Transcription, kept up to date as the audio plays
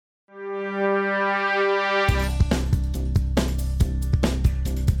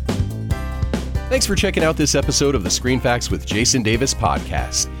Thanks for checking out this episode of the Screen Facts with Jason Davis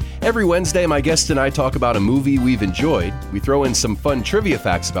podcast. Every Wednesday, my guest and I talk about a movie we've enjoyed. We throw in some fun trivia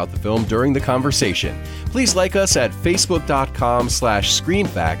facts about the film during the conversation. Please like us at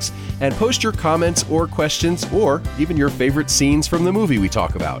facebook.com/screenfacts and post your comments or questions or even your favorite scenes from the movie we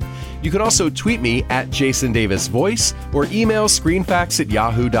talk about. You can also tweet me at Jason Davis Voice or email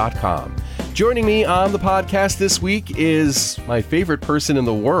screenfacts@yahoo.com. Joining me on the podcast this week is my favorite person in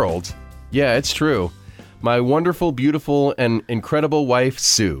the world. Yeah, it's true. My wonderful, beautiful, and incredible wife,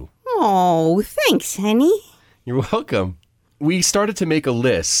 Sue. Oh, thanks, honey. You're welcome. We started to make a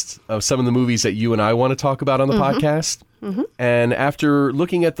list of some of the movies that you and I want to talk about on the podcast. Mm-hmm. And after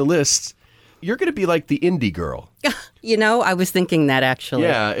looking at the list, you're going to be like the indie girl. You know, I was thinking that actually.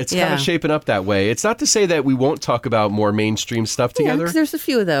 Yeah, it's kind of shaping up that way. It's not to say that we won't talk about more mainstream stuff together. Yeah, 'cause there's a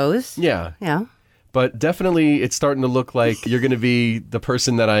few of those. Yeah. Yeah. But definitely it's starting to look like you're going to be the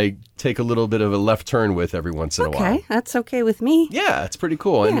person that I take a little bit of a left turn with every once in a while. Okay, that's okay with me. Yeah, it's pretty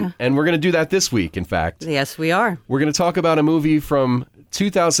cool. Yeah. And we're going to do that this week, in fact. Yes, we are. We're going to talk about a movie from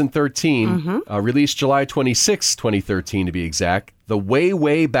 2013, released July 26, 2013 to be exact, The Way,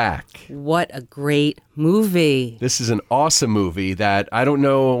 Way Back. What a great movie. This is an awesome movie that I don't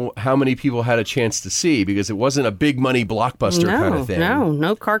know how many people had a chance to see because it wasn't a big money blockbuster kind of thing.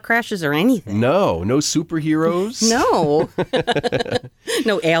 No car crashes or anything. No superheroes. No.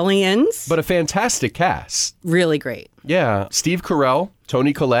 No aliens. But a fantastic cast. Really great. Yeah. Steve Carell,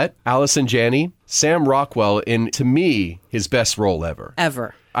 Toni Collette, Allison Janney, Sam Rockwell in, to me, his best role ever.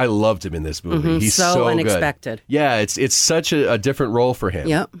 Ever. I loved him in this movie. He's so good. unexpected. Yeah, it's such a different role for him.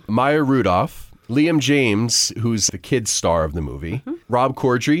 Yep. Maya Rudolph, Liam James, who's the kid star of the movie, Rob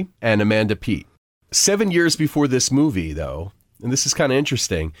Corddry, and Amanda Peet. 7 years before this movie, though, and this is kind of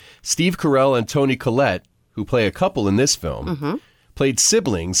interesting, Steve Carell and Toni Collette, who play a couple in this film, played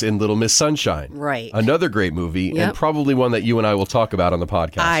siblings in Little Miss Sunshine. Right. Another great movie, and probably one that you and I will talk about on the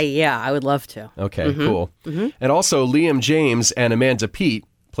podcast. I would love to. Okay, cool. And also, Liam James and Amanda Peet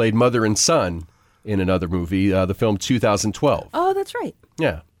played mother and son in another movie, the film 2012. Oh, that's right.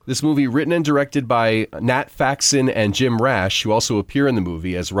 Yeah. This movie written and directed by Nat Faxon and Jim Rash, who also appear in the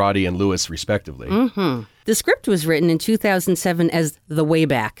movie as Roddy and Lewis, respectively. The script was written in 2007 as The Way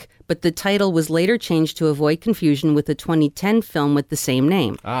Back, but the title was later changed to avoid confusion with the 2010 film with the same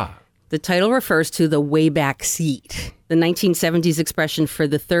name. The title refers to the way back seat, the 1970s expression for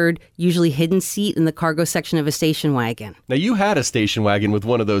the third, usually hidden seat in the cargo section of a station wagon. Now, you had a station wagon with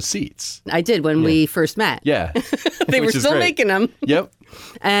one of those seats. I did when we first met. Yeah. They were still making them. Yep.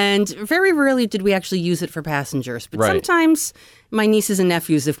 And very rarely did we actually use it for passengers. But sometimes my nieces and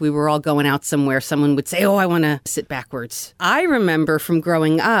nephews, if we were all going out somewhere, someone would say, oh, I want to sit backwards. I remember from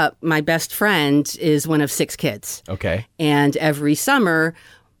growing up, my best friend is one of 6 kids. Okay. And every summer,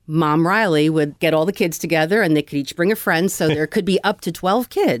 Mom Riley would get all the kids together and they could each bring a friend. So there could be up to 12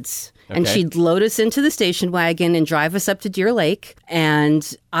 kids. And she'd load us into the station wagon and drive us up to Deer Lake.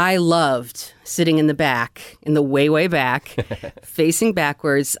 And I loved sitting in the back, in the way, way back, facing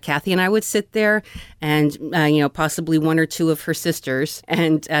backwards. Kathy and I would sit there and, possibly one or two of her sisters.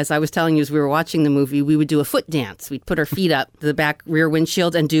 And as I was telling you, as we were watching the movie, we would do a foot dance. We'd put our feet up to the back rear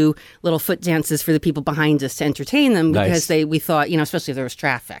windshield and do little foot dances for the people behind us to entertain them because we thought, especially if there was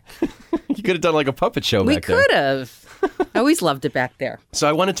traffic. You could have done like a puppet show back there. We could have. I always loved it back there. So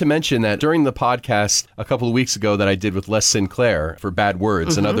I wanted to mention that during the podcast a couple of weeks ago that I did with Les Sinclair for Bad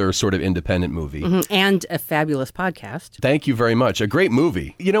Words, another sort of independent movie. And a fabulous podcast. Thank you very much. A great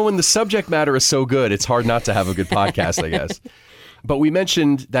movie. When the subject matter is so good, it's hard not to have a good podcast, I guess. But we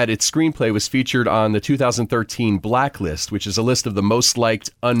mentioned that its screenplay was featured on the 2013 Blacklist, which is a list of the most liked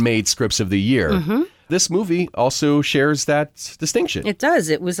unmade scripts of the year. This movie also shares that distinction. It does.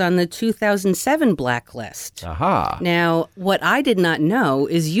 It was on the 2007 Blacklist. Aha. Now, what I did not know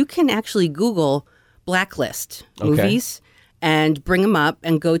is you can actually Google Blacklist movies and bring them up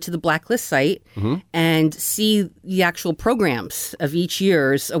and go to the Blacklist site and see the actual programs of each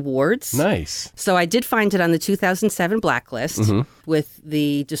year's awards. Nice. So I did find it on the 2007 Blacklist with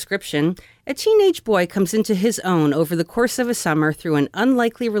the description. A teenage boy comes into his own over the course of a summer through an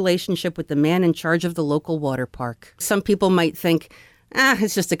unlikely relationship with the man in charge of the local water park. Some people might think,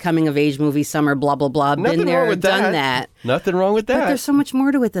 it's just a coming-of-age movie, summer, blah, blah, blah. Nothing Been there, wrong with done that. that. Nothing wrong with that. But there's so much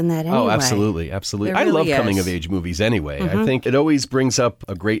more to it than that anyway. Oh, absolutely, absolutely. There I love really is. coming-of-age movies anyway. I think it always brings up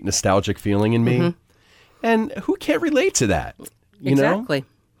a great nostalgic feeling in me. And who can't relate to that? You Exactly. know?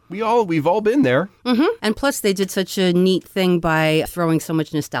 We've all been there. And plus, they did such a neat thing by throwing so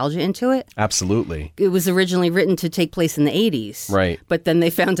much nostalgia into it. Absolutely. It was originally written to take place in the 80s. Right. But then they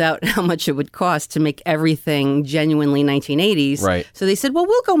found out how much it would cost to make everything genuinely 1980s. Right. So they said, well,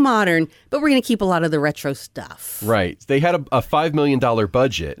 we'll go modern, but we're going to keep a lot of the retro stuff. Right. They had a $5 million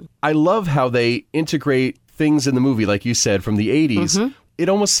budget. I love how they integrate things in the movie, like you said, from the 80s. It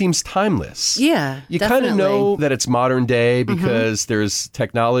almost seems timeless. Yeah, You kind of know that it's modern day because there's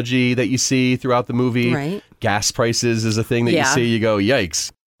technology that you see throughout the movie. Right. Gas prices is a thing that you see. You go,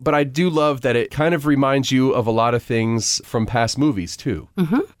 yikes. But I do love that it kind of reminds you of a lot of things from past movies, too.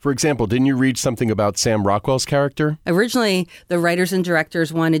 For example, didn't you read something about Sam Rockwell's character? Originally, the writers and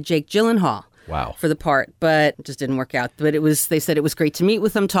directors wanted Jake Gyllenhaal. Wow. For the part, but it just didn't work out. But they said it was great to meet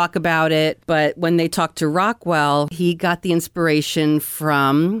with him, talk about it. But when they talked to Rockwell, he got the inspiration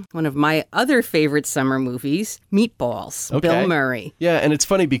from one of my other favorite summer movies, Meatballs, Bill Murray. Yeah, and it's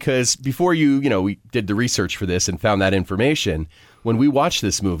funny because before we did the research for this and found that information, when we watched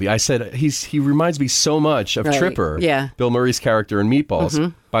this movie, I said, he reminds me so much of Tripper, Bill Murray's character in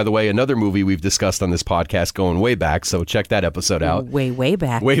Meatballs. By the way, another movie we've discussed on this podcast going way back, so check that episode out. Way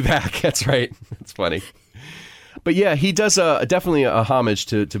back. Way back, that's right. That's funny. But yeah, he does definitely a homage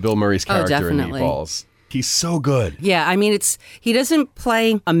to Bill Murray's character in Meatballs. He's so good. Yeah, I mean, he doesn't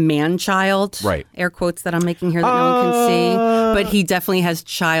play a man-child, right? Air quotes that I'm making here that no one can see, but he definitely has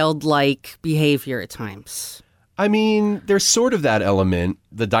childlike behavior at times. I mean, there's sort of that element,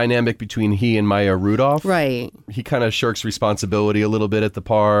 the dynamic between he and Maya Rudolph. Right. He kind of shirks responsibility a little bit at the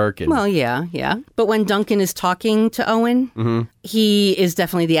park. Well, yeah. But when Duncan is talking to Owen, he is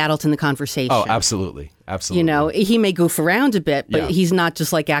definitely the adult in the conversation. Oh, absolutely. Absolutely. He may goof around a bit, but he's not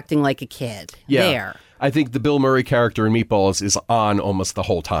just like acting like a kid. Yeah. There. I think the Bill Murray character in Meatballs is on almost the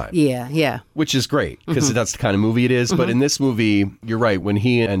whole time. Yeah. Which is great, because that's the kind of movie it is. But in this movie, you're right, when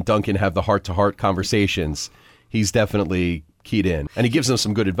he and Duncan have the heart-to-heart conversations, he's definitely keyed in. And he gives them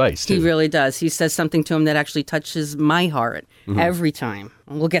some good advice, too. He really does. He says something to him that actually touches my heart every time.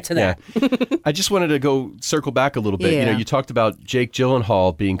 We'll get to that. Yeah. I just wanted to go circle back a little bit. Yeah. You talked about Jake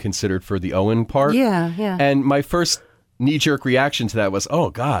Gyllenhaal being considered for the Owen part. Yeah. And my first knee-jerk reaction to that was, oh,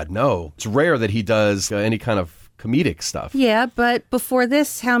 God, no. It's rare that he does any kind of comedic stuff. Yeah, but before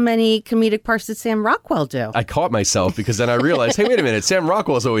this, how many comedic parts did Sam Rockwell do? I caught myself because then I realized, hey, wait a minute, Sam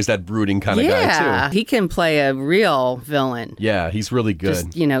Rockwell's always that brooding kind of guy, too. Yeah, he can play a real villain. Yeah, he's really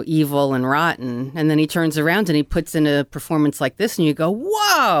good. Just, evil and rotten. And then he turns around and he puts in a performance like this and you go,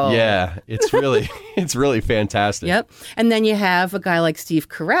 whoa! Yeah, it's really fantastic. Yep. And then you have a guy like Steve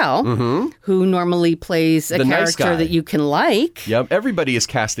Carell, who normally plays a character that you can like. Yep, everybody is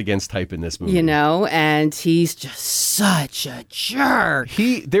cast against type in this movie. And he's just such a jerk.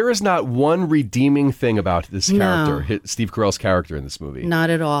 There is not one redeeming thing about this character, Steve Carell's character in this movie. Not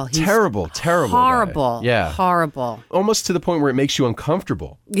at all. He's terrible horrible. Guy. Yeah. Horrible. Almost to the point where it makes you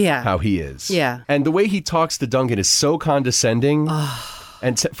uncomfortable. Yeah. How he is. Yeah. And the way he talks to Duncan is so condescending.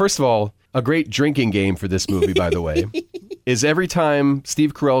 And first of all, a great drinking game for this movie, by the way, is every time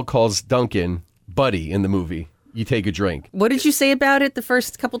Steve Carell calls Duncan Buddy in the movie, you take a drink. What did you say about it the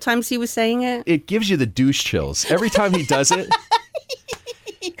first couple times he was saying it? It gives you the douche chills. Every time he does it.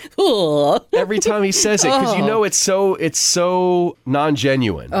 Cool. Every time he says it, because it's so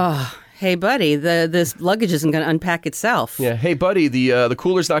non-genuine. Oh, hey, buddy, this luggage isn't going to unpack itself. Yeah. Hey, buddy, the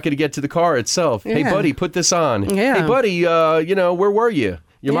cooler's not going to get to the car itself. Yeah. Hey, buddy, put this on. Yeah. Hey, buddy, where were you?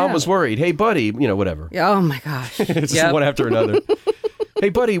 Your mom was worried. Hey, buddy, whatever. Oh, my gosh. It's just one after another. Hey,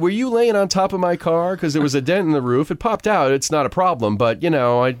 buddy, were you laying on top of my car? Because there was a dent in the roof. It popped out. It's not a problem, but,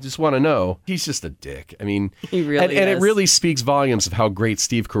 I just want to know. He's just a dick. I mean, he really is. And it really speaks volumes of how great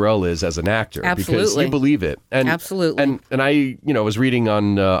Steve Carell is as an actor. Absolutely. Because you believe it. And, absolutely. And I, was reading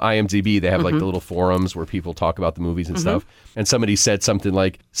on IMDb, they have like the little forums where people talk about the movies and stuff. And somebody said something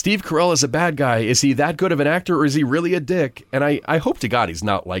like, Steve Carell is a bad guy. Is he that good of an actor or is he really a dick? And I hope to God he's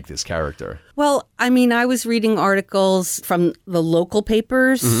not like this character. Well, I mean, I was reading articles from the local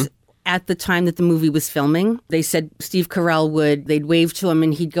papers at the time that the movie was filming. They said Steve Carell they'd wave to him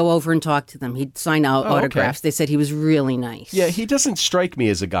and he'd go over and talk to them. He'd sign out autographs. Okay. They said he was really nice. Yeah, he doesn't strike me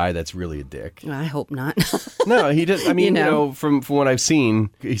as a guy that's really a dick. I hope not. No, he does. I mean, from what I've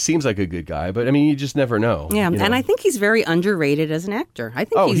seen, he seems like a good guy, but I mean, you just never know. Yeah, and I think he's very underrated as an actor. I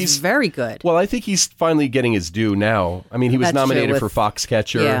think he's very good. Well, I think he's finally getting his due now. I mean, he was nominated for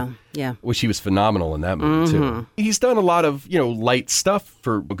Foxcatcher. Yeah. Which he was phenomenal in that movie, too. He's done a lot of, light stuff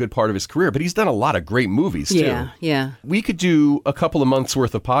for a good part of his career, but he's done a lot of great movies, too. Yeah. We could do a couple of months'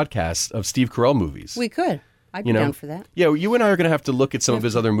 worth of podcasts of Steve Carell movies. We could. I'd be down for that. Yeah, you and I are going to have to look at some of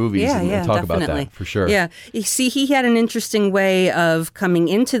his other movies and talk definitely. about that for sure. Yeah. You see, he had an interesting way of coming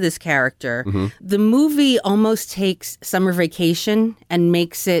into this character. The movie almost takes Summer Vacation and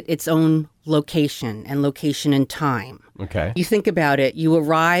makes it its own location and time. Okay. You think about it. You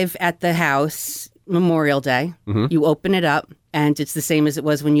arrive at the house Memorial Day. You open it up, and it's the same as it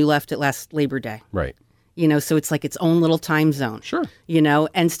was when you left it last Labor Day. Right. So it's like its own little time zone. Sure.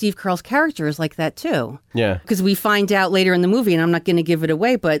 And Steve Carell's character is like that too. Yeah. Because we find out later in the movie, and I'm not going to give it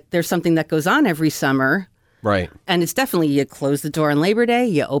away, but there's something that goes on every summer. Right. And it's definitely, you close the door on Labor Day,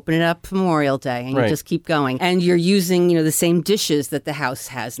 you open it up Memorial Day, and you just keep going. And you're using, the same dishes that the house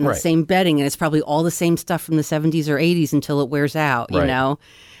has and the same bedding, and it's probably all the same stuff from the 70s or 80s until it wears out, you know?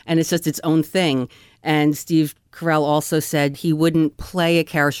 And it's just its own thing. And Steve Carell also said he wouldn't play a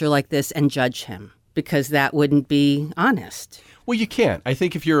character like this and judge him, because that wouldn't be honest. Well, you can't. I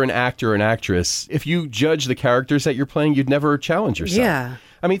think if you're an actor or an actress, if you judge the characters that you're playing, you'd never challenge yourself. Yeah.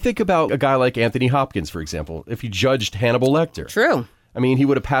 I mean, think about a guy like Anthony Hopkins, for example. If you judged Hannibal Lecter. True. I mean, he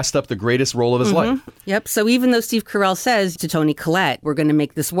would have passed up the greatest role of his life. Yep. So even though Steve Carell says to Toni Collette, we're going to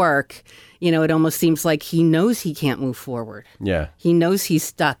make this work, it almost seems like he knows he can't move forward. Yeah. He knows he's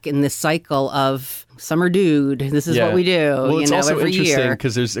stuck in this cycle of summer dude. This is what we do, well, it's also every interesting year.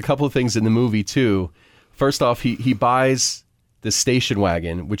 because there's a couple of things in the movie, too. First off, he buys the station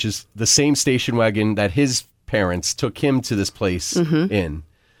wagon, which is the same station wagon that his parents took him to this place in.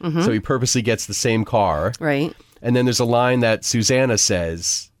 So he purposely gets the same car. Right. And then there's a line that Susanna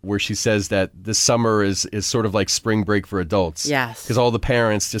says where she says that this summer is sort of like spring break for adults. Yes. Because all the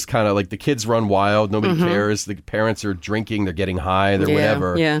parents just kind of like the kids run wild. Nobody cares. The parents are drinking. They're getting high. They're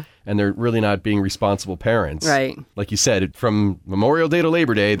whatever. Yeah. And they're really not being responsible parents. Right. Like you said, from Memorial Day to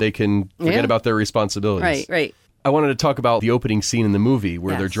Labor Day, they can forget about their responsibilities. Right. I wanted to talk about the opening scene in the movie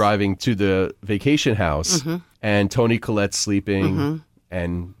where they're driving to the vacation house and Toni Collette's sleeping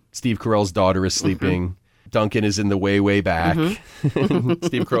and Steve Carell's daughter is sleeping. Duncan is in the way back.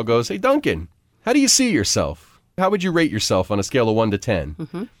 Steve Carell goes, "Hey, Duncan, how do you see yourself? How would you rate yourself on a scale of 1 to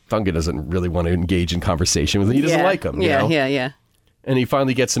 10? Duncan doesn't really want to engage in conversation with him. He doesn't like him. Yeah. And he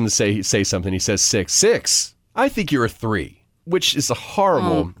finally gets him to say something. He says 6. 6? I think you're a 3. Which is a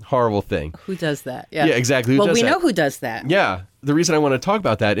horrible thing. Who does that? Yeah, exactly. Well, we know who does that. Yeah. The reason I want to talk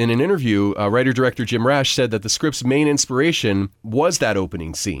about that, in an interview, writer-director Jim Rash said that the script's main inspiration was that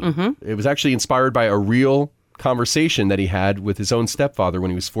opening scene. It was actually inspired by a real conversation that he had with his own stepfather when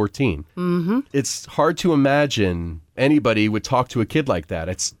he was 14. It's hard to imagine anybody would talk to a kid like that.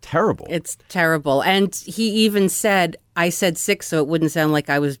 It's terrible. It's terrible. And he even said, I said 6 so it wouldn't sound like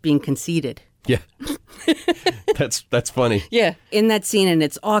I was being conceited. Yeah. That's funny. Yeah. In that scene, and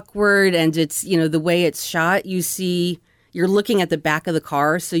it's awkward, and it's, the way it's shot, you're looking at the back of the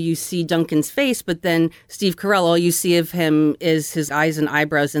car, so you see Duncan's face, but then Steve Carell, all you see of him is his eyes and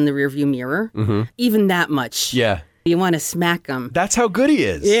eyebrows in the rearview mirror. Even that much. Yeah. You want to smack him. That's how good he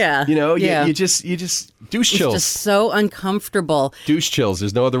is. Yeah. You just douche chills. It's just so uncomfortable. Douche chills.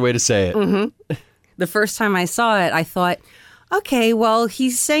 There's no other way to say it. The first time I saw it, I thought, okay, well,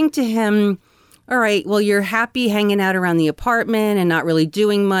 he's saying to him, all right, well, you're happy hanging out around the apartment and not really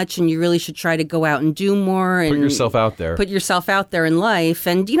doing much, and you really should try to go out and do more. And Put yourself out there. Put yourself out there in life.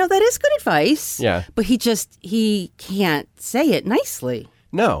 And, that is good advice. Yeah. But he can't say it nicely.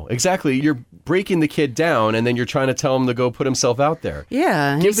 No, exactly. You're breaking the kid down, and then you're trying to tell him to go put himself out there.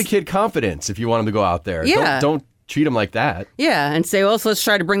 Yeah. Give the kid confidence if you want him to go out there. Yeah. Don't treat him like that. Yeah, and say, well, so let's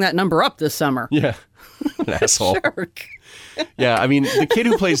try to bring that number up this summer. Yeah. An asshole. Jerk. Yeah, I mean, the kid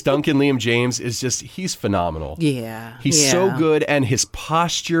who plays Duncan, Liam James, he's phenomenal. Yeah. He's so good, and his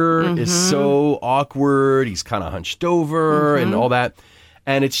posture is so awkward. He's kind of hunched over and all that.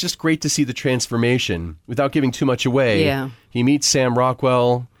 And it's just great to see the transformation without giving too much away. Yeah. He meets Sam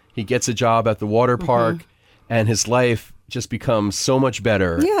Rockwell, he gets a job at the water park, and his life just becomes so much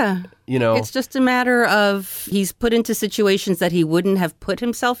better. Yeah. It's just a matter of he's put into situations that he wouldn't have put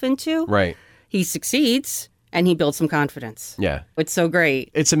himself into. Right. He succeeds, and he builds some confidence. Yeah. It's so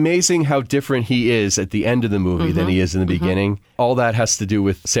great. It's amazing how different he is at the end of the movie than he is in the beginning. All that has to do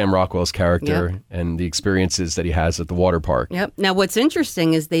with Sam Rockwell's character and the experiences that he has at the water park. Yep. Now, what's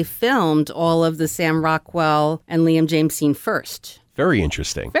interesting is they filmed all of the Sam Rockwell and Liam James scene first. Very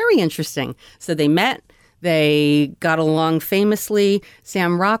interesting. Very interesting. So they met. They got along famously.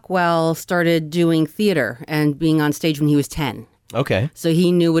 Sam Rockwell started doing theater and being on stage when he was 10. Okay. So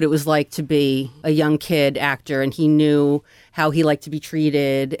he knew what it was like to be a young kid actor, and he knew how he liked to be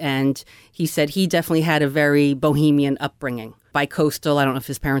treated. And he said he definitely had a very bohemian upbringing. bi-coastal. I don't know if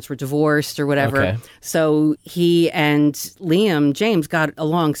his parents were divorced or whatever. Okay. So he and Liam James got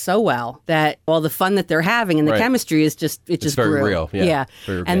along so well that all the fun that they're having and the chemistry is just very grew. real. Yeah.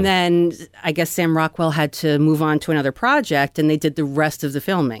 Very organic. And then I guess Sam Rockwell had to move on to another project, and they did the rest of the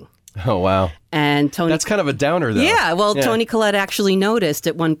filming. Oh, wow. And Tony... That's kind of a downer, though. Yeah, well, Toni Collette actually noticed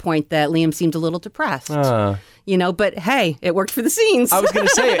at one point that Liam seemed a little depressed. But hey, it worked for the scenes. I was going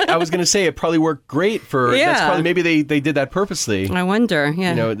to say it probably worked great for... Yeah. That's probably, maybe they did that purposely. I wonder,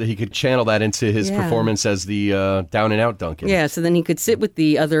 yeah. That he could channel that into his performance as the down-and-out Duncan. Yeah, so then he could sit with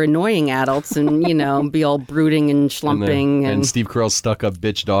the other annoying adults and, be all brooding and schlumping. And Steve Carell's stuck-up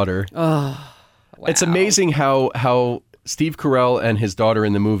bitch daughter. Oh, wow. It's amazing how Steve Carell and his daughter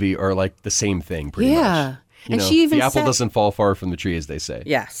in the movie are like the same thing, pretty much. Yeah. And she even the apple doesn't fall far from the tree, as they say.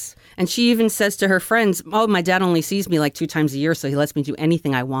 Yes. And she even says to her friends, oh, my dad only sees me like 2 times a year, so he lets me do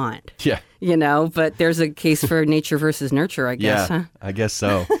anything I want. Yeah. But there's a case for nature versus nurture, I guess. Yeah, huh? I guess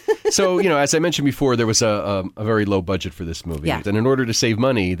so. So, as I mentioned before, there was a very low budget for this movie. Yeah. And in order to save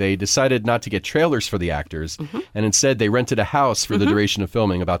money, they decided not to get trailers for the actors. And instead, they rented a house for the duration of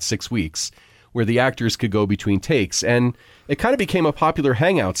filming, about 6 weeks, where the actors could go between takes. And it kind of became a popular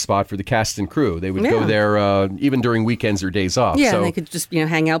hangout spot for the cast and crew. They would go there even during weekends or days off. Yeah, and they could just,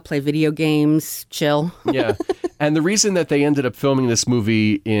 hang out, play video games, chill. Yeah. And the reason that they ended up filming this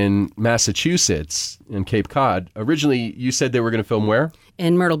movie in Massachusetts, in Cape Cod, originally you said they were going to film where?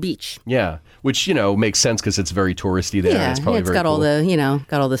 In Myrtle Beach. Yeah, which, makes sense because it's very touristy there. Yeah, and it's probably very got cool. all the,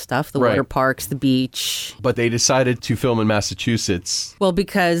 got all the stuff, the water parks, the beach. But they decided to film in Massachusetts. Well,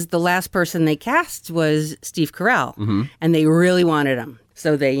 because the last person they cast was Steve Carell, and they really wanted him.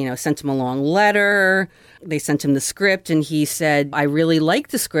 So they, sent him a long letter. They sent him the script, and he said, I really like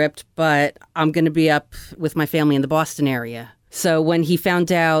the script, but I'm going to be up with my family in the Boston area. So when he found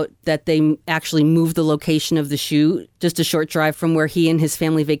out that they actually moved the location of the shoot just a short drive from where he and his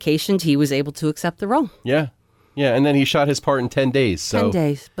family vacationed, he was able to accept the role. Yeah. Yeah, and then he shot his part in 10 days. So 10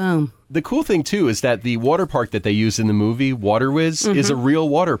 days, boom. The cool thing, too, is that the water park that they use in the movie, Waterwiz, is a real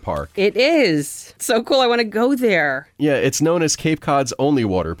water park. It is. So cool. I want to go there. Yeah, it's known as Cape Cod's only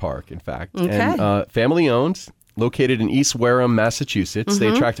water park, in fact. Okay. And family-owned, located in East Wareham, Massachusetts. They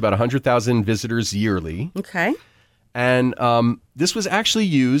attract about 100,000 visitors yearly. Okay. And this was actually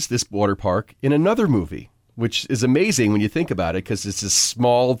used, this water park, in another movie, which is amazing when you think about it because it's a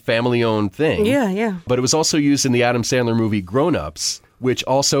small family-owned thing. Yeah, yeah. But it was also used in the Adam Sandler movie Grown Ups, which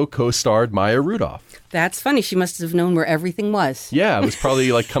also co-starred Maya Rudolph. That's funny. She must have known where everything was. Yeah, it was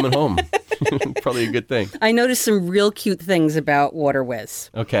probably like coming home. Probably a good thing. I noticed some real cute things about Waterwiz.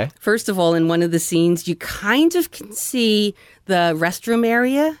 Okay. First of all, in one of the scenes, you kind of can see the restroom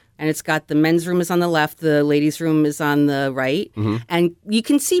area. And it's got the men's room is on the left, the ladies' room is on the right. And you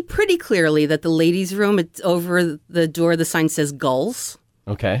can see pretty clearly that the ladies' room, it's over the door, the sign says Gulls.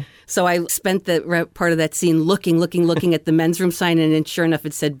 Okay. So I spent the part of that scene looking at the men's room sign, and then sure enough,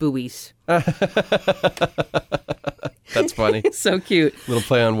 it said buoys. That's funny. So cute. Little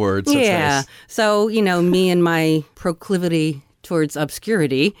play on words. That's yeah. nice. So, me and my proclivity towards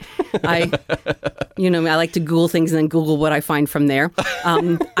obscurity. I like to Google things and then Google what I find from there.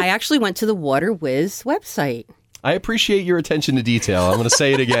 I actually went to the Waterwiz website. I appreciate your attention to detail. I'm going to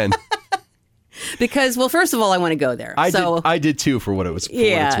say it again. Because, well, first of all, I want to go there. I did too for what it's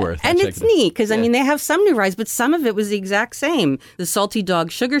worth. And it's neat because, they have some new rides, but some of it was the exact same. The Salty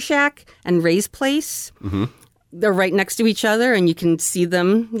Dog Sugar Shack and Ray's Place. They're right next to each other, and you can see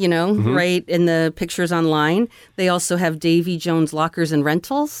them, right in the pictures online. They also have Davy Jones Lockers and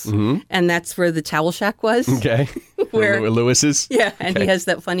Rentals, and that's where the Towel Shack was. Okay. Where Lewis is? Yeah, and he has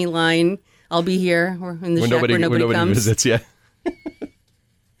that funny line, I'll be here, or in the shack where nobody comes. Visits, yeah.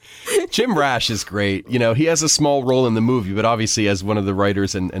 Jim Rash is great. He has a small role in the movie, but obviously as one of the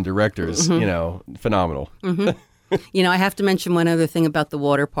writers and directors, phenomenal. I have to mention one other thing about the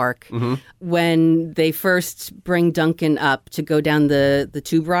water park. When they first bring Duncan up to go down the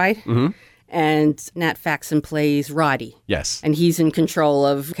tube ride, and Nat Faxon plays Roddy. Yes. And he's in control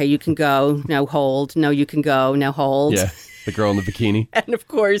of, okay, you can go, now hold. No, you can go, now hold. Yeah, the girl in the bikini. And of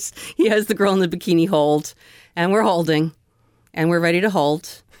course, he has the girl in the bikini hold. And we're holding. And we're ready to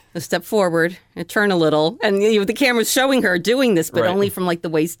hold. A step forward and turn a little. And the camera's showing her doing this, but only from like the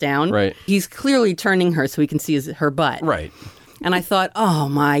waist down. Right. He's clearly turning her so he can see her butt. Right. And I thought, oh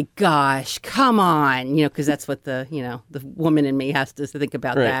my gosh, come on. Because that's what the woman in me has to think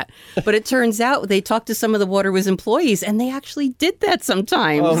about that. But it turns out they talked to some of the Waterwiz employees and they actually did that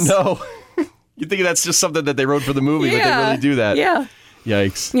sometimes. Oh no. You think that's just something that they wrote for the movie, but they really do that. Yeah.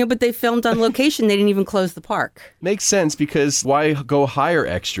 Yikes. But they filmed on location. They didn't even close the park. Makes sense, because why go hire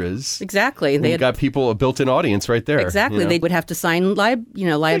extras? Exactly. They got people, a built-in audience right there. Exactly. They would have to sign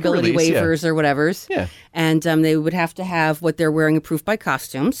liability waivers or whatever's. Yeah. And they would have to have what they're wearing approved by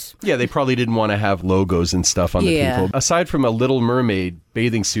costumes. Yeah, they probably didn't want to have logos and stuff on the people. Aside from a Little Mermaid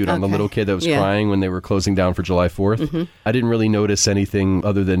bathing suit on the little kid that was crying when they were closing down for July 4th, I didn't really notice anything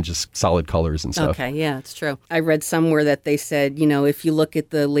other than just solid colors and stuff. Okay, yeah, it's true. I read somewhere that they said, if you look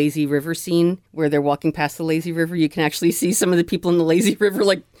at the lazy river scene where they're walking past the lazy river, you can actually see some of the people in the lazy river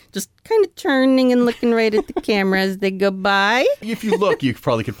like just kind of turning and looking right at the camera as they go by. If you look, you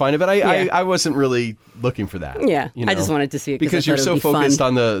probably could find it, but I wasn't really looking for that. Yeah, I just wanted to see it because you're so focused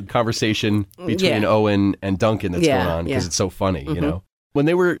on the conversation between Owen and Duncan that's going on, because it's so funny, When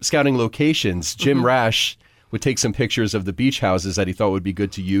they were scouting locations, Jim Rash would take some pictures of the beach houses that he thought would be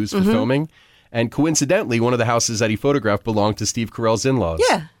good to use for filming. And coincidentally, one of the houses that he photographed belonged to Steve Carell's in-laws.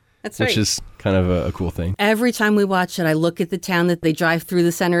 Yeah, that's right. Which is kind of a cool thing. Every time we watch it, I look at the town that they drive through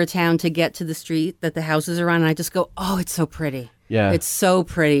the center of town to get to the street that the houses are on, and I just go, oh, it's so pretty. Yeah. It's so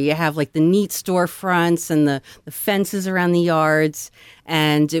pretty. You have like the neat storefronts and the fences around the yards.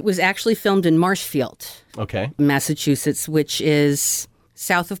 And it was actually filmed in Marshfield, Massachusetts, which is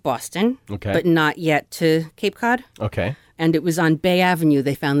south of Boston, but not yet to Cape Cod. Okay. And it was on Bay Avenue.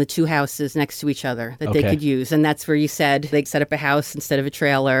 They found the two houses next to each other that they could use. And that's where you said they set up a house instead of a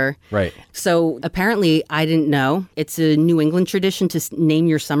trailer. Right. So apparently, I didn't know, it's a New England tradition to name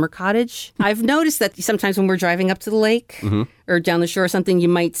your summer cottage. I've noticed that sometimes when we're driving up to the lake or down the shore or something, you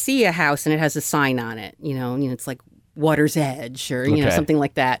might see a house and it has a sign on it. It's like Water's Edge or, something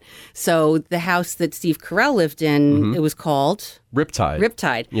like that. So the house that Steve Carell lived in, it was called Riptide.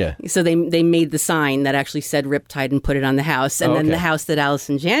 Riptide. Yeah. So they made the sign that actually said Riptide and put it on the house. And then the house that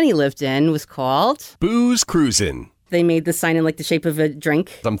Allison Janney lived in was called Booze Cruisin'. They made the sign in like the shape of a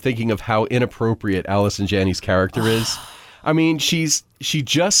drink. I'm thinking of how inappropriate Allison Janney's character is. I mean, she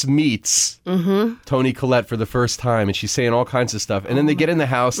just meets Toni Collette for the first time, and she's saying all kinds of stuff. And then they get in the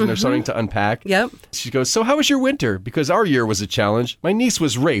house, and they're starting to unpack. Yep. She goes, so how was your winter? Because our year was a challenge. My niece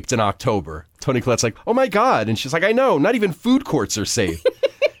was raped in October. Toni Collette's like, oh my God. And she's like, I know, not even food courts are safe.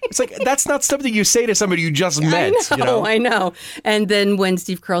 It's like, that's not something you say to somebody you just met. I know. And then when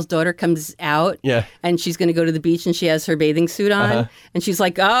Steve Carell's daughter comes out and she's going to go to the beach and she has her bathing suit on and she's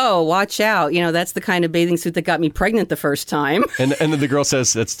like, oh, watch out. That's the kind of bathing suit that got me pregnant the first time. And then the girl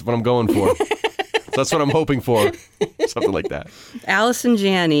says, that's what I'm going for. That's what I'm hoping for. Something like that. Allison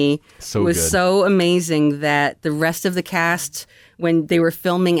Janney was so amazing that the rest of the cast, when they were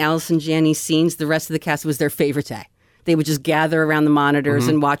filming Allison Janney's scenes, the rest of the cast was their favorite day. They would just gather around the monitors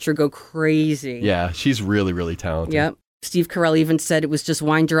and watch her go crazy. Yeah, she's really, really talented. Yep. Steve Carell even said it was just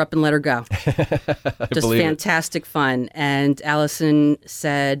wind her up and let her go. Just fantastic fun. And Allison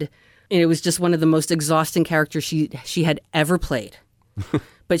said it was just one of the most exhausting characters she had ever played.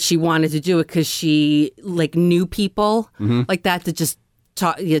 But she wanted to do it because she knew people like that just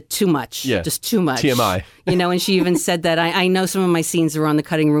too much. Yeah. Just too much. TMI. And she even said that I know some of my scenes are on the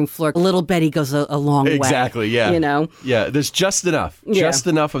cutting room floor. Little Betty goes a long way. Exactly, yeah. Yeah, there's just enough. Yeah. Just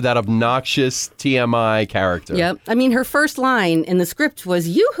enough of that obnoxious TMI character. Yep. I mean, her first line in the script was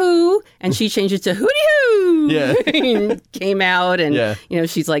yoo-hoo, and she changed it to hooty-hoo. Yeah. Came out, and,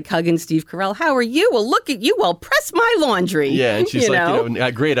 she's like hugging Steve Carell. How are you? Well, look at you. Well, press my laundry. Yeah, and she's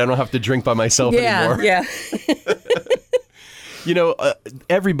like, great, I don't have to drink by myself anymore. Yeah.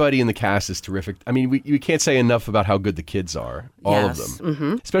 Everybody in the cast is terrific. I mean, we can't say enough about how good the kids are. All of them.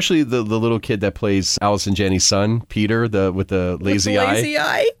 Mm-hmm. Especially the little kid that plays Allison Janney's son, Peter, with the lazy eye. Lazy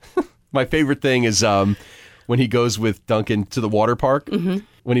eye. My favorite thing is when he goes with Duncan to the water park.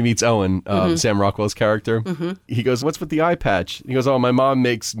 When he meets Owen, Sam Rockwell's character, he goes, what's with the eye patch? He goes, oh, my mom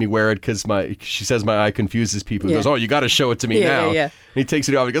makes me wear it because she says my eye confuses people. He goes, oh, you got to show it to me now. Yeah. And he takes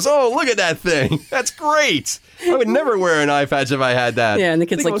it off. He goes, oh, look at that thing. That's great. I would never wear an eye patch if I had that. Yeah, and the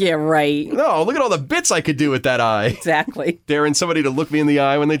kid's like, yeah, right. No, look at all the bits I could do with that eye. Exactly. Daring somebody to look me in the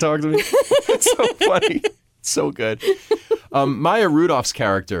eye when they talk to me. It's so funny. So good. Maya Rudolph's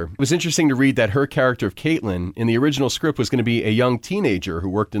character, it was interesting to read that her character of Caitlin in the original script was going to be a young teenager who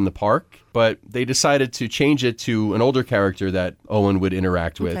worked in the park, but they decided to change it to an older character that Owen would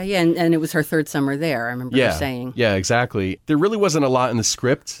interact with. Okay, yeah, and it was her third summer there, I remember her saying. Yeah, exactly. There really wasn't a lot in the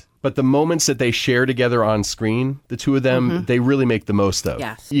script, but the moments that they share together on screen, the two of them, they really make the most of.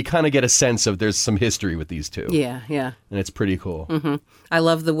 Yes. You kind of get a sense of there's some history with these two. Yeah, yeah. And it's pretty cool. I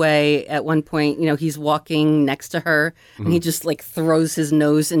love the way at one point, he's walking next to her and he just throws his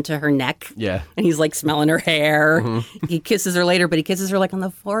nose into her neck. Yeah. And he's smelling her hair. He kisses her later, but he kisses her on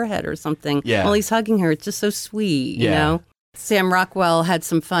the forehead or something. Yeah. While he's hugging her. It's just so sweet, you know? Sam Rockwell had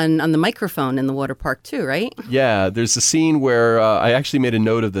some fun on the microphone in the water park too, right? Yeah, there's a scene where I actually made a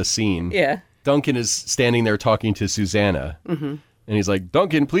note of this scene. Yeah. Duncan is standing there talking to Susanna. Mm-hmm. And he's like,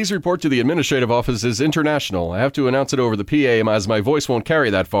 Duncan, please report to the administrative office as international. I have to announce it over the PA as my voice won't carry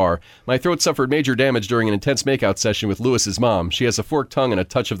that far. My throat suffered major damage during an intense makeout session with Lewis's mom. She has a forked tongue and a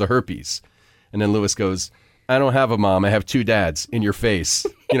touch of the herpes. And then Lewis goes, I don't have a mom. I have two dads. In your face.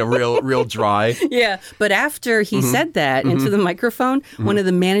 Real dry. Yeah. But after he said that into the microphone, one of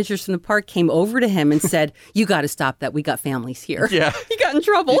the managers from the park came over to him and said, you got to stop that. We got families here. Yeah. He got in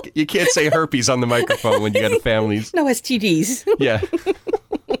trouble. You can't say herpes on the microphone when you got families. No STDs. Yeah.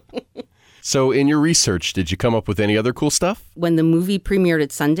 So in your research, did you come up with any other cool stuff? When the movie premiered at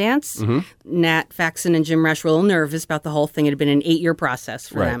Sundance, Nat Faxon and Jim Rash were a little nervous about the whole thing. It had been an 8-year process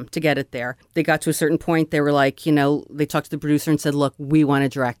for them to get it there. They got to a certain point, they were like, they talked to the producer and said, look, we want to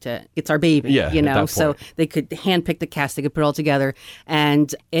direct it. It's our baby, at that point. So they could handpick the cast, they could put it all together.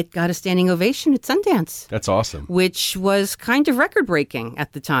 And it got a standing ovation at Sundance. That's awesome. Which was kind of record-breaking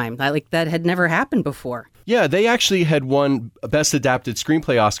at the time. That had never happened before. Yeah, they actually had won Best Adapted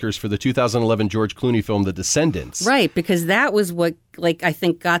Screenplay Oscars for the 2011 George Clooney film, The Descendants. Right, because that was what, I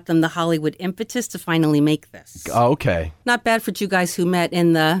think got them the Hollywood impetus to finally make this. Oh, okay. Not bad for two guys who met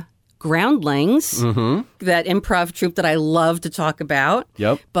in the Groundlings, that improv troupe that I love to talk about.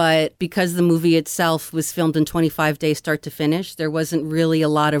 Yep. But because the movie itself was filmed in 25 days start to finish, there wasn't really a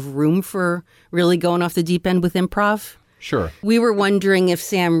lot of room for really going off the deep end with improv. Sure. We were wondering if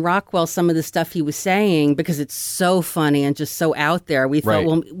Sam Rockwell, some of the stuff he was saying, because it's so funny and just so out there, we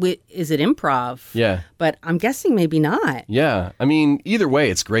thought, is it improv? Yeah. But I'm guessing maybe not. Yeah. I mean, either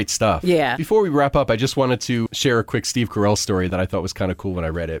way, it's great stuff. Yeah. Before we wrap up, I just wanted to share a quick Steve Carell story that I thought was kind of cool when I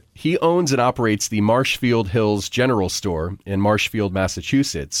read it. He owns and operates the Marshfield Hills General Store in Marshfield,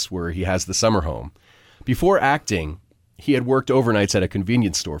 Massachusetts, where he has the summer home. Before acting, he had worked overnights at a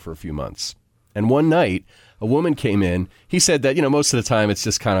convenience store for a few months. And one night, a woman came in. He said that, most of the time it's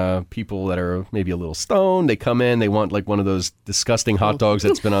just kind of people that are maybe a little stoned. They come in, they want like one of those disgusting hot dogs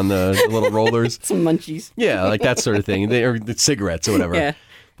that's been on the little rollers. Some munchies. Yeah, like that sort of thing. Or the cigarettes or whatever. Yeah.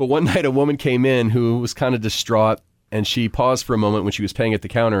 But one night a woman came in who was kind of distraught, and she paused for a moment when she was paying at the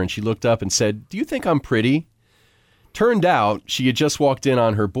counter, and she looked up and said, "Do you think I'm pretty?" Turned out she had just walked in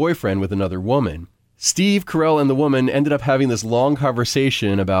on her boyfriend with another woman. Steve Carell and the woman ended up having this long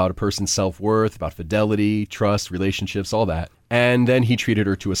conversation about a person's self-worth, about fidelity, trust, relationships, all that. And then he treated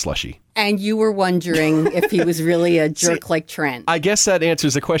her to a slushie. And you were wondering if he was really a jerk like Trent. I guess that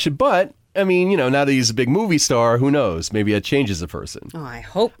answers the question. But, I mean, now that he's a big movie star, who knows? Maybe it changes a person. Oh, I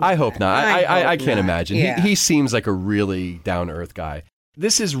hope not. I hope not. I can't imagine. Yeah. He seems like a really down-to-earth guy.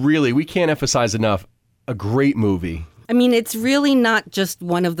 This is really, we can't emphasize enough, a great movie. I mean, it's really not just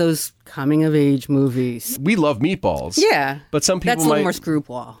one of those coming-of-age movies. We love Meatballs. Yeah. But some people That's a little more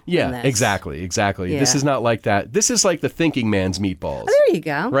screwball. Yeah, exactly. Yeah. This is not like that. This is like the thinking man's Meatballs. Oh, there you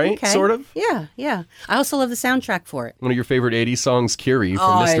go. Right? Okay. Sort of? Yeah. I also love the soundtrack for it. One of your favorite 80s songs, Curie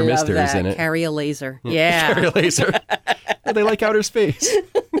from Mr. Mister is in it. Carry a laser. Yeah. Carry a laser. They like outer space.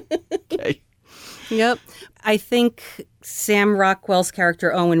 Okay. Yep. I think Sam Rockwell's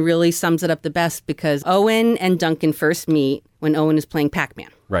character Owen really sums it up the best because Owen and Duncan first meet when Owen is playing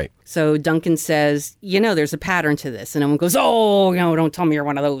Pac-Man. Right. So Duncan says, there's a pattern to this. And Owen goes, don't tell me you're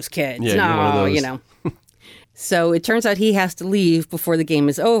one of those kids. Yeah, no, you're one of those. So it turns out he has to leave before the game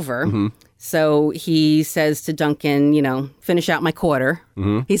is over. Mm-hmm. So he says to Duncan, finish out my quarter.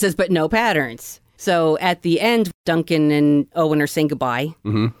 Mm-hmm. He says, but no patterns. So at the end, Duncan and Owen are saying goodbye.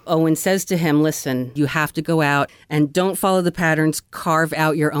 Mm-hmm. Owen says to him, listen, you have to go out and don't follow the patterns. Carve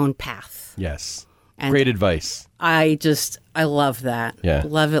out your own path. Yes. And great advice. I love that. Yeah.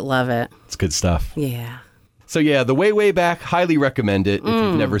 Love it. It's good stuff. Yeah. So yeah, The Way Back, highly recommend it if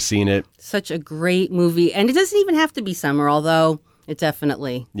you've never seen it. Such a great movie. And it doesn't even have to be summer, although it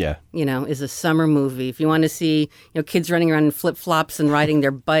definitely, is a summer movie. If you want to see, kids running around in flip-flops and riding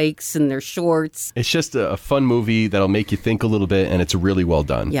their bikes and their shorts. It's just a fun movie that'll make you think a little bit, and it's really well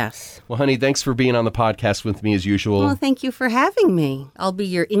done. Yes. Well, honey, thanks for being on the podcast with me as usual. Well, thank you for having me. I'll be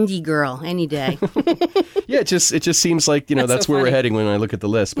your indie girl any day. Yeah, it just seems like, that's so where funny. we're heading when I look at the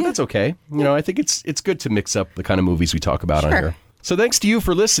list. But that's okay. I think it's good to mix up the kind of movies we talk about on here. So thanks to you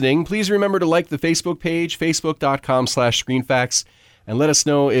for listening. Please remember to like the Facebook page, facebook.com/ScreenFacts, and let us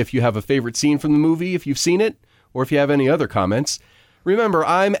know if you have a favorite scene from the movie, if you've seen it, or if you have any other comments. Remember,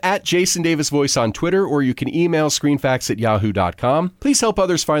 I'm at Jason Davis Voice on Twitter, or you can email screenfacts@yahoo.com. Please help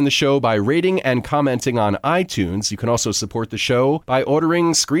others find the show by rating and commenting on iTunes. You can also support the show by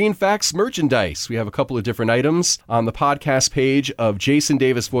ordering Screen Facts merchandise. We have a couple of different items on the podcast page of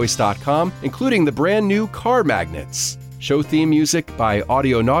jasondavisvoice.com, including the brand new car magnets. Show theme music by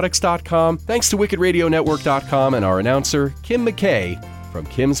Audionautics.com. Thanks to WickedRadioNetwork.com and our announcer, Kim McKay, from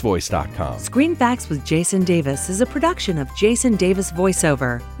Kim'sVoice.com. Screen Facts with Jason Davis is a production of Jason Davis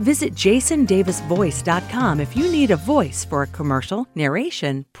VoiceOver. Visit JasonDavisVoice.com if you need a voice for a commercial,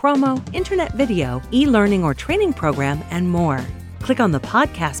 narration, promo, internet video, e-learning or training program, and more. Click on the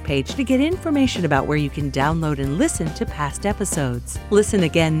podcast page to get information about where you can download and listen to past episodes. Listen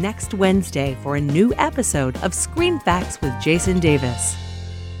again next Wednesday for a new episode of Screen Facts with Jason Davis.